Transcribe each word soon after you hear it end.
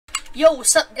Yo,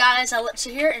 what's up guys, Alexa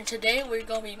here, and today we're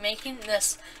going to be making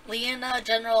this Línea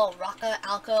General Roca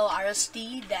ALCO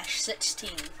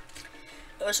RSD-16.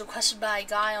 It was requested by a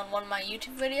guy on one of my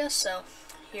YouTube videos, so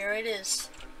here it is.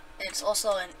 It's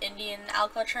also an Indian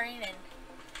ALCO train, and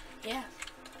yeah,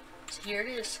 so here it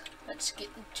is. Let's get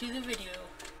into the video.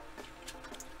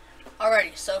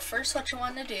 Alrighty, so first what you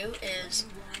want to do is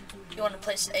you want to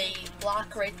place a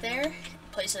block right there,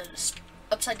 place an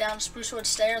upside down spruce wood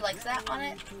stair like that on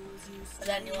it. And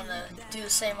then you want to do the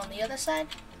same on the other side,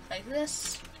 like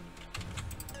this.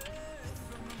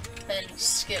 Then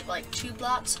skip like 2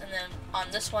 blocks, and then on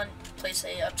this one, place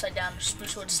a upside down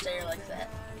spruce wood stair like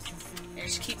that. And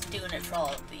just keep doing it for all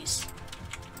of these.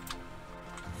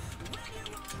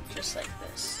 Just like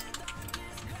this.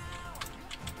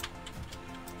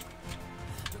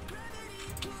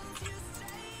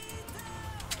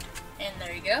 And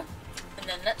there you go. And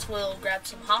then next we'll grab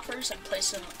some hoppers and place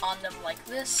them on them like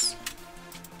this.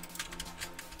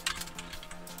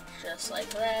 Just like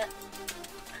that.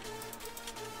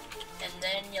 And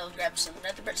then you'll grab some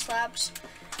nether brick slabs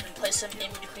and place them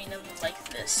in between them like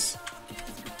this.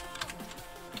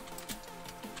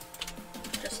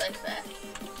 Just like that.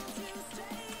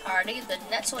 Alrighty, then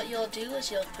next what you'll do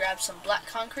is you'll grab some black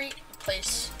concrete and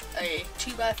place a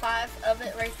 2x5 of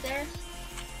it right there.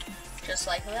 Just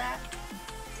like that.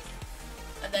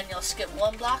 And then you'll skip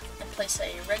 1 block and place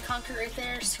a red concrete right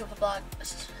there, skip a block,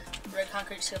 red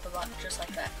concrete, skip a block, just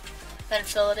like that. Then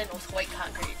fill it in with white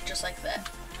concrete, just like that.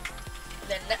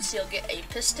 Then next you'll get a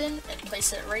piston and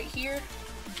place it right here.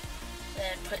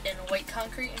 Then put in white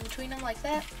concrete in between them like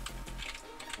that.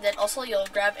 Then also you'll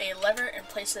grab a lever and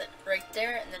place it right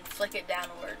there and then flick it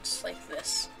downwards like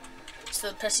this. So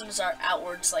the pistons are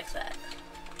outwards like that.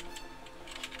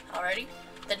 Alrighty.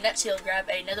 Then next you'll grab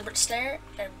a nether brick stair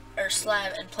or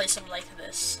slab and place them like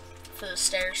this for the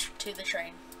stairs to the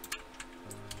train.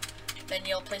 Then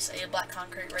you'll place a black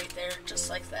concrete right there, just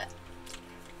like that.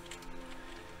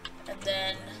 And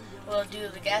then we'll do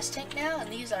the gas tank now,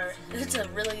 and it's a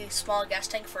really small gas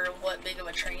tank for what big of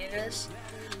a train it is.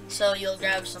 So you'll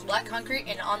grab some black concrete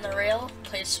and on the rail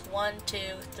place 1, 2,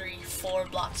 3, 4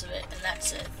 blocks of it, and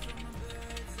that's it.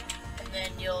 And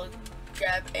then you'll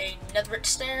grab a nether brick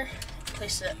stair,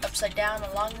 place it upside down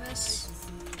along this.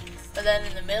 But then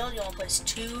in the middle, you want to place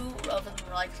 2 of them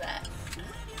like that.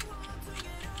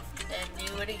 Then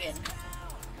do it again.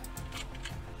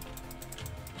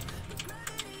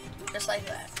 Just like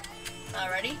that.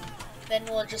 Alrighty. Then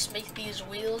we'll just make these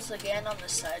wheels again on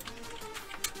this side.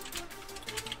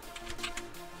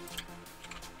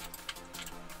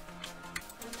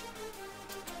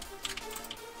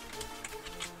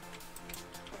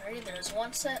 Alrighty, there's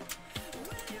one set.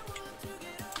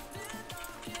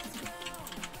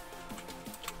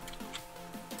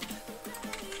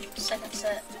 Second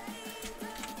set.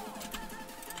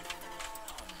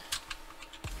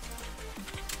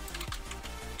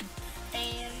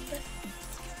 And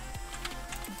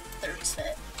third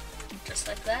set. Just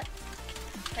like that.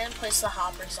 And place the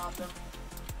hoppers on them.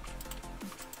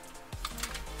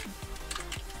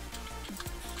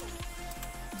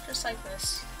 Just like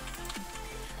this.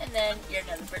 And then your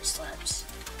nether brick slabs.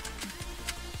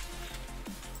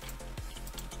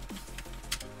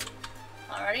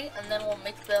 Alrighty, and then we'll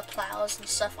make the plows and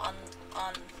stuff on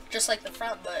just like the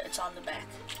front, but it's on the back.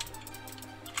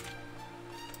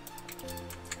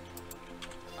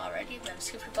 Alrighty, then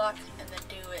skip your block, and then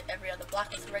do it every other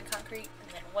block with red concrete,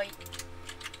 and then white,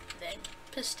 then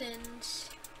pistons,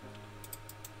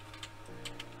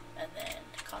 and then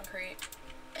concrete,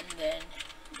 and then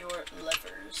your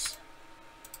levers.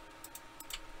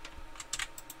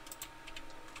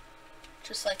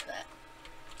 Just like that.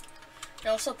 You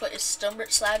also put a stone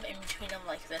brick slab in between them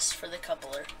like this for the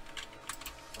coupler.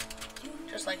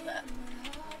 Just like that.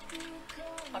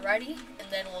 Alrighty, and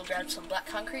then we'll grab some black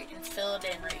concrete and fill it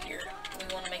in right here. We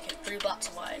want to make it 3 blocks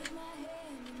wide.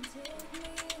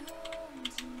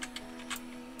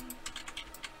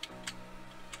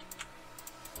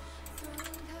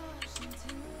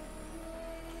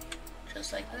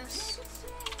 Just like this.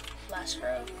 Last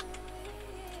row.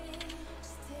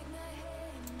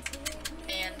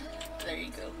 And there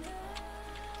you go.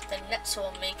 Then next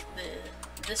we'll make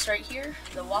this right here,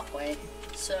 the walkway.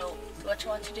 So what you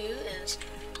want to do is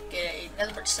get a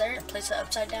nether brick stair, place it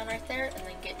upside down right there, and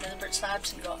then get nether brick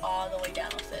slabs and go all the way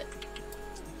down with it.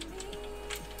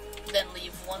 Then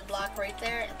leave 1 block right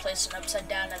there and place an upside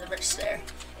down nether brick stair.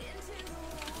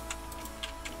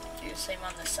 Do the same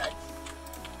on this side.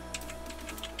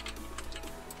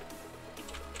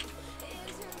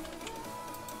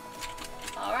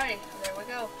 Alrighty, there we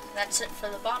go. That's it for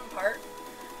the bottom part.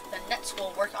 then next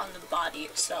we'll work on the body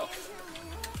itself.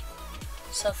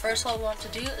 So first what we want to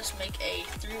do is make a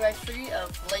 3x3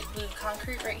 of light blue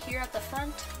concrete right here at the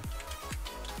front,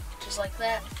 just like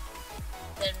that.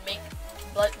 Then make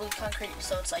light blue concrete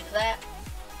so it's like that,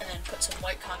 and then put some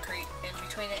white concrete in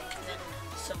between it, and then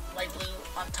some light blue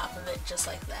on top of it, just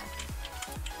like that.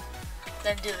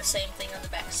 Then do the same thing on the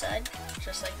back side,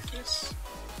 just like this.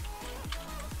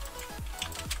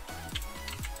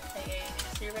 Make a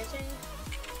 3x3,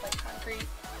 white concrete,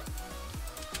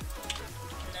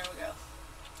 and there we go.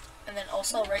 And then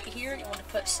also right here, you want to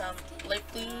put some light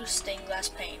blue stained glass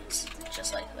panes,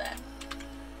 just like that.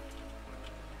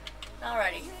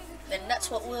 Alrighty, then next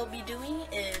what we'll be doing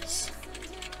is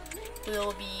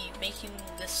we'll be making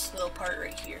this little part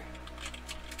right here.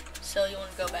 So you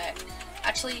want to go back.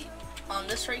 Actually, on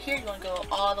this right here, you want to go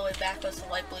all the way back with the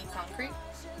light blue concrete,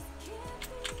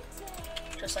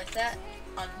 just like that,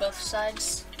 on both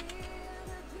sides.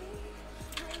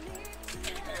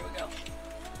 And there we go.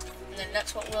 And then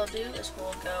next what we'll do is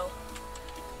we'll go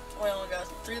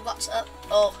 3 blocks up.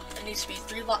 Oh, it needs to be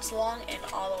 3 blocks long and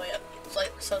all the way up.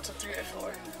 So it's a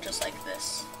 3x4, just like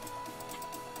this.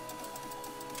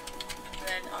 And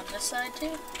then on this side too.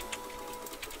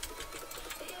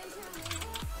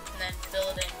 And then fill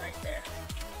it in right there.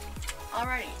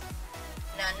 Alrighty.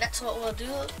 Now next what we'll do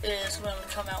is we're going to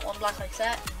come out 1 block like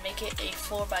that and make it a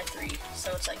 4x3.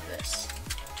 So it's like this.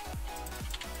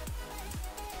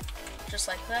 Just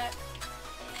like that.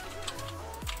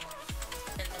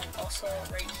 And then also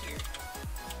right here.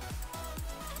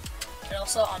 And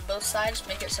also on both sides,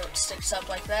 make it so it sticks up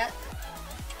like that.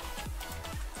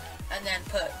 And then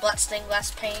put black stained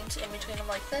glass paint in between them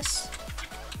like this.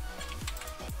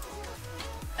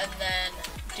 And then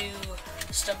do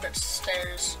stone brick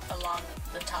stairs along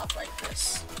the top like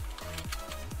this.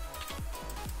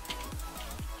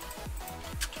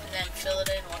 And then fill it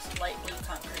in with light blue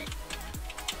concrete.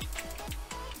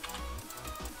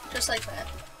 Just like that.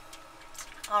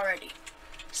 Alrighty.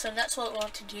 So next what we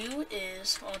want to do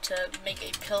is we want to make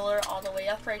a pillar all the way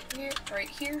up right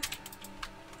here.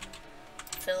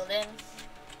 Fill it in.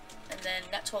 And then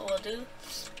next what we'll do,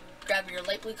 grab your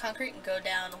light blue concrete and go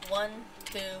down 1,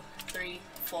 2, 3,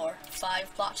 4,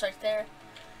 5 blocks right there.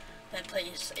 Then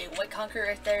place a white concrete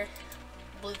right there,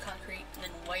 blue concrete, and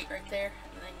then white right there.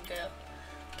 And then go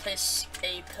place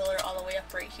a pillar all the way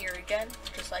up right here again,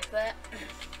 just like that.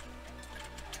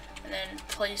 And then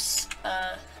place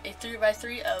a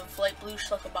 3x3 of light blue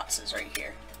stucco boxes right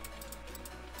here.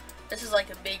 This is like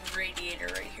a big radiator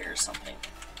right here or something.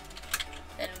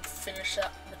 And finish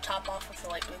up the top off with the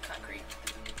light blue concrete.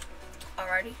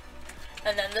 Alrighty.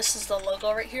 And then this is the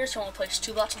logo right here, so I'm going to place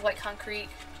 2 blocks of white concrete,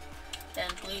 then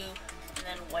blue, and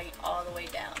then white all the way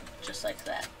down, just like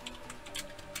that.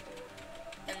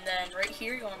 And then right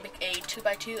here, you want to make a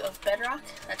 2x2 of bedrock.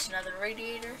 That's another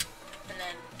radiator. And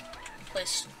then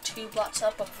place 2 blocks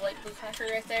up of light blue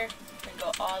concrete right there, and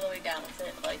go all the way down with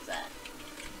it like that.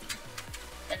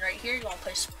 And right here, you want to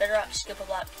place bedrock, skip a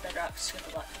block,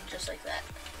 just like that.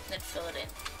 And then fill it in.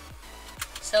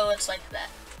 So it's like that.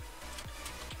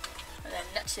 And then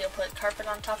next, you'll put carpet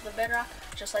on top of the bedrock,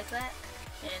 just like that.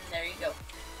 And there you go.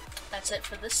 That's it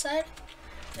for this side.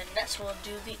 Then next, we'll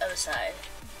do the other side.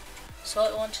 So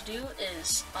what we want to do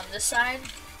is, on this side,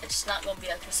 it's not going to be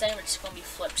like the same, it's going to be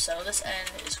flipped. So this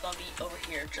end is going to be over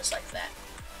here, just like that.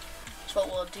 So what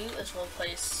we'll do is we'll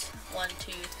place 1,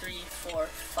 2, 3, 4,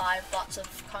 5 blocks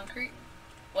of concrete,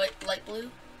 white, light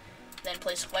blue, then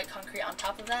place white concrete on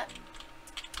top of that,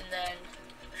 and then,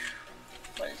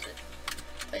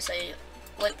 place a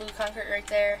light blue concrete right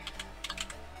there,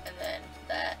 and then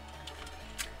that,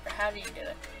 or how do you do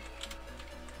it?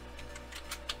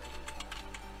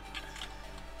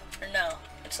 Or no,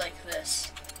 it's like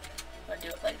this. I'm gonna do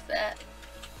it like that,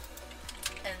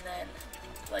 and then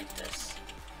like this.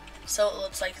 So it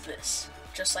looks like this,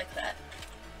 just like that.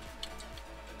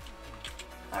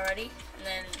 Alrighty, and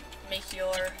then make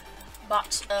your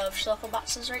box of stucco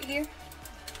boxes right here.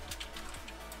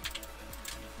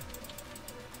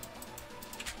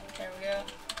 There we go.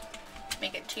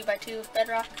 Make it 2x2 of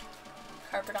bedrock,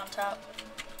 carpet on top.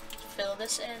 Fill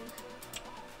this in,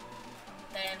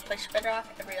 then place your bedrock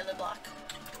every other block,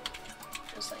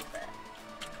 just like that.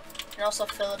 And also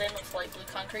fill it in with light blue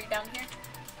concrete down here.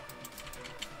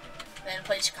 Then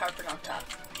place carpet on top.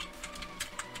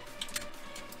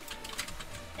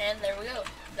 And there we go.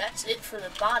 That's it for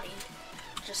the body,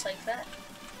 just like that.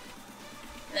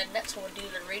 And then next we'll do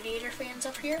the radiator fans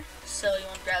up here. So you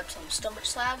want to grab some stone brick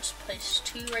slabs, place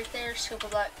 2 right there, skip a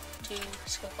block, 2,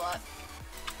 skip a block.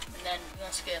 And then you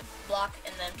want to skip a block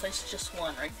and then place just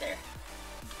 1 right there.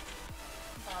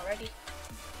 Alrighty.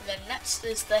 And then next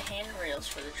is the handrails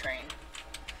for the train.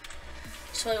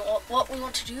 So what we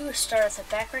want to do is start at the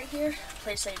back right here,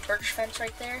 place a birch fence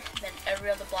right there, and then every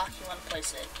other block you want to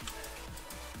place it.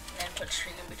 And then put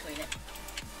string in between it.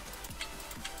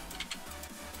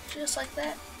 Just like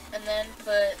that. And then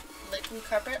put light blue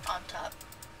carpet on top.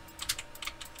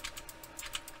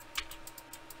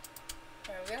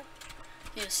 There we go.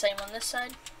 Do the same on this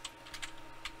side.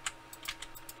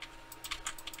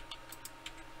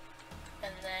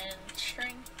 And then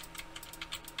string.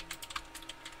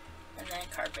 And then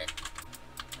carpet.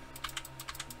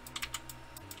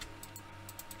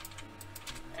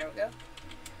 There we go.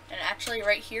 And actually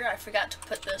right here I forgot to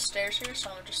put the stairs here, so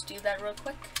I'm going to just do that real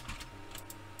quick.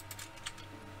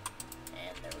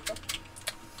 And there we go.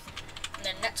 And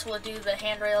then next we'll do the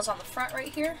handrails on the front right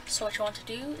here. So what you want to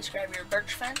do is grab your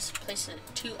birch fence, place it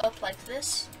 2 up like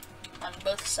this on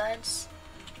both sides.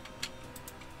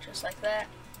 Just like that.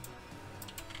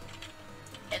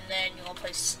 And then you want to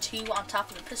place 2 on top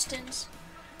of the pistons,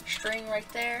 string right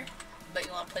there, but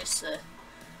you want to place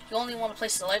you only want to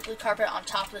place the light blue carpet on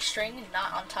top of the string,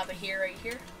 not on top of here, right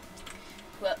here.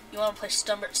 But you want to place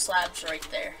stumbled slabs right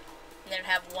there, and then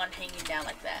have one hanging down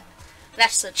like that.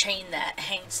 That's the chain that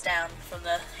hangs down from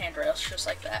the handrails, just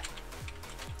like that.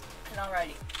 And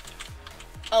alrighty.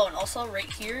 Oh, and also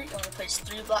right here, you want to place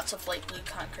 3 blocks of light blue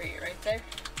concrete right there,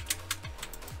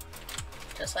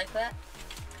 just like that.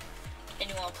 And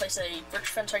you want to place a birch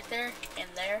fence right there, and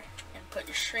put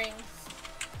your string,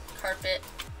 carpet,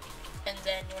 and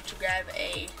then you want to grab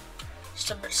a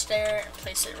stumbled stair and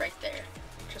place it right there,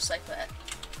 just like that.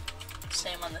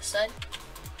 Same on this side.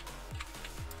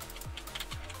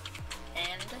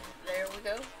 And there we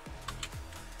go.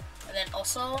 And then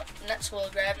also, next we'll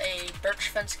grab a birch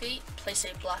fence gate, place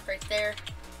a block right there,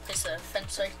 place a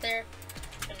fence right there,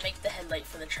 and make the headlight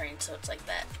for the train, so it's like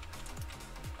that.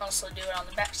 Also do it on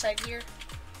the back side here,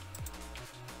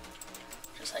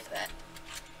 just like that.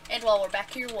 And while we're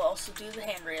back here, we'll also do the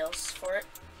handrails for it.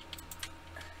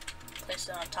 Place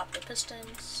it on top of the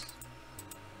pistons,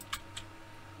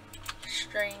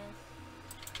 string,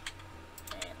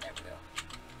 and there we go.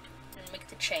 And make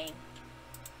the chain,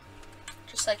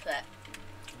 just like that.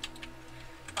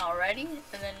 Alrighty,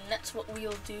 and then next what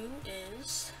we'll do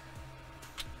is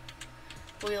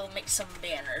we'll make some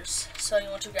banners. So you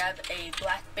want to grab a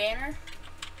black banner,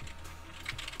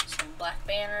 some black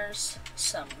banners,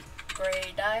 some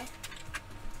gray dye,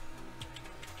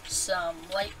 some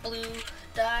light blue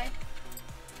dye,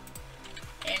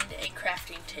 and a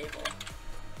crafting table.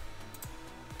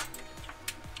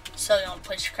 So you want to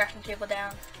place your crafting table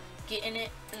down, get in it,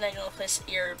 and then you want to place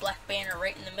your black banner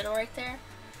right in the middle right there.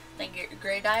 Then get your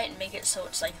gray dye and make it so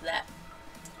it's like that.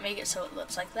 Make it so it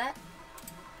looks like that.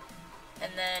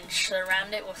 And then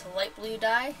surround it with a light blue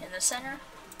dye in the center,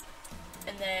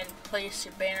 and then place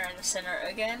your banner in the center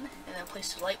again, and then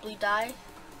place the light blue dye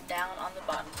down on the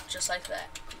bottom, just like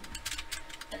that.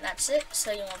 And that's it.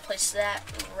 So you want to place that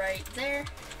right there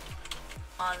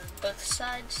on both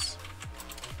sides.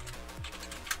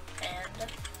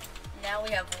 And now we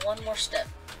have one more step,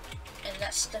 and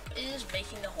that step is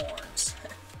making the horns.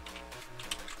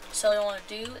 So what you want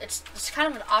to do, it's kind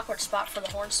of an awkward spot for the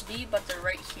horns to be, but they're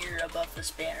right here above this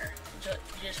banner. You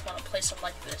just want to place them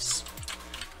like this.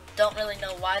 Don't really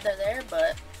know why they're there,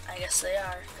 but I guess they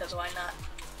are, because why not?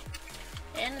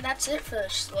 And that's it for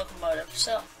this locomotive.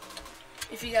 So,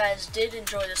 if you guys did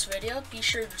enjoy this video, be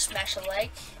sure to smash a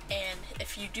like, and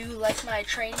if you do like my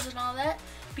trains and all that,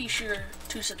 be sure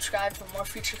to subscribe for more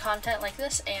future content like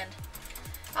this, and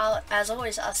as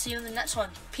always, I'll see you in the next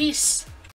one. Peace!